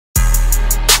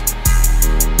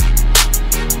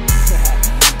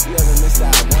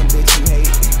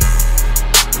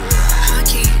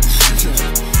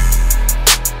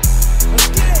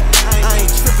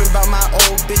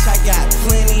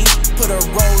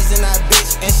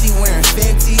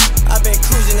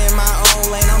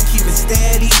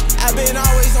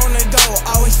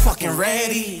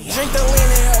ready. Drink the lean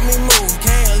and help me move,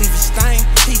 can't leave a stain.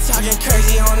 He talking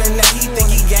crazy on the net, he think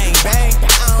he gang bang.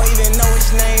 I don't even know his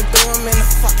name, threw him in the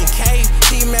fucking cave.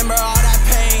 He remember all that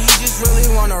pain, he just really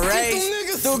wanna rage.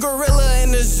 Threw gorilla in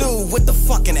the zoo with the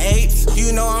fucking apes.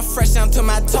 You know I'm fresh down to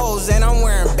my toes and I'm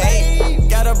wearing babe.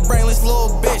 Got a brainless little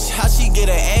bitch, how she get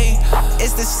an A?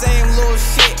 It's the same little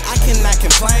shit, I cannot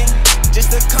complain.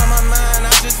 Just to calm my mind,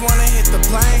 I just wanna hit the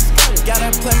plane. Gotta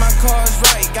play my cards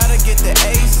right, gotta get the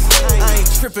ace. I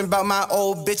ain't tripping about my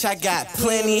old bitch, I got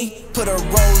plenty. Put a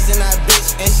rose in that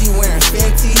bitch and she wearing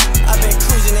Fenti. I've been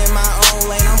cruising in my own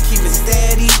lane, I'm keeping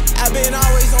steady. I've been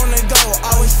always on the go,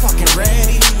 always fucking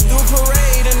ready. Do a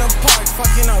parade in the park,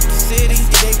 fucking up the city.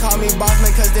 They call me boss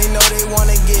man cause they know they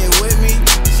wanna get with me.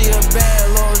 She a bad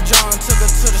little John, took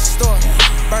her to the store.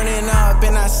 Burning up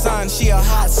in that sun, she a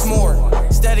hot s'more.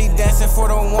 Steady dancing for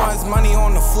the ones, money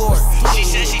on the floor. She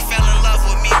said she fell in love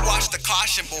with me, watch the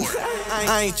caution board.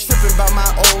 I ain't tripping about my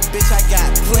old bitch, I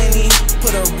got plenty.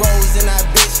 Put a rose in that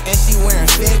bitch and she wearing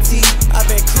Fenti. I've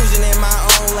been cruising in my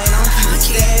own lane, I'm keeping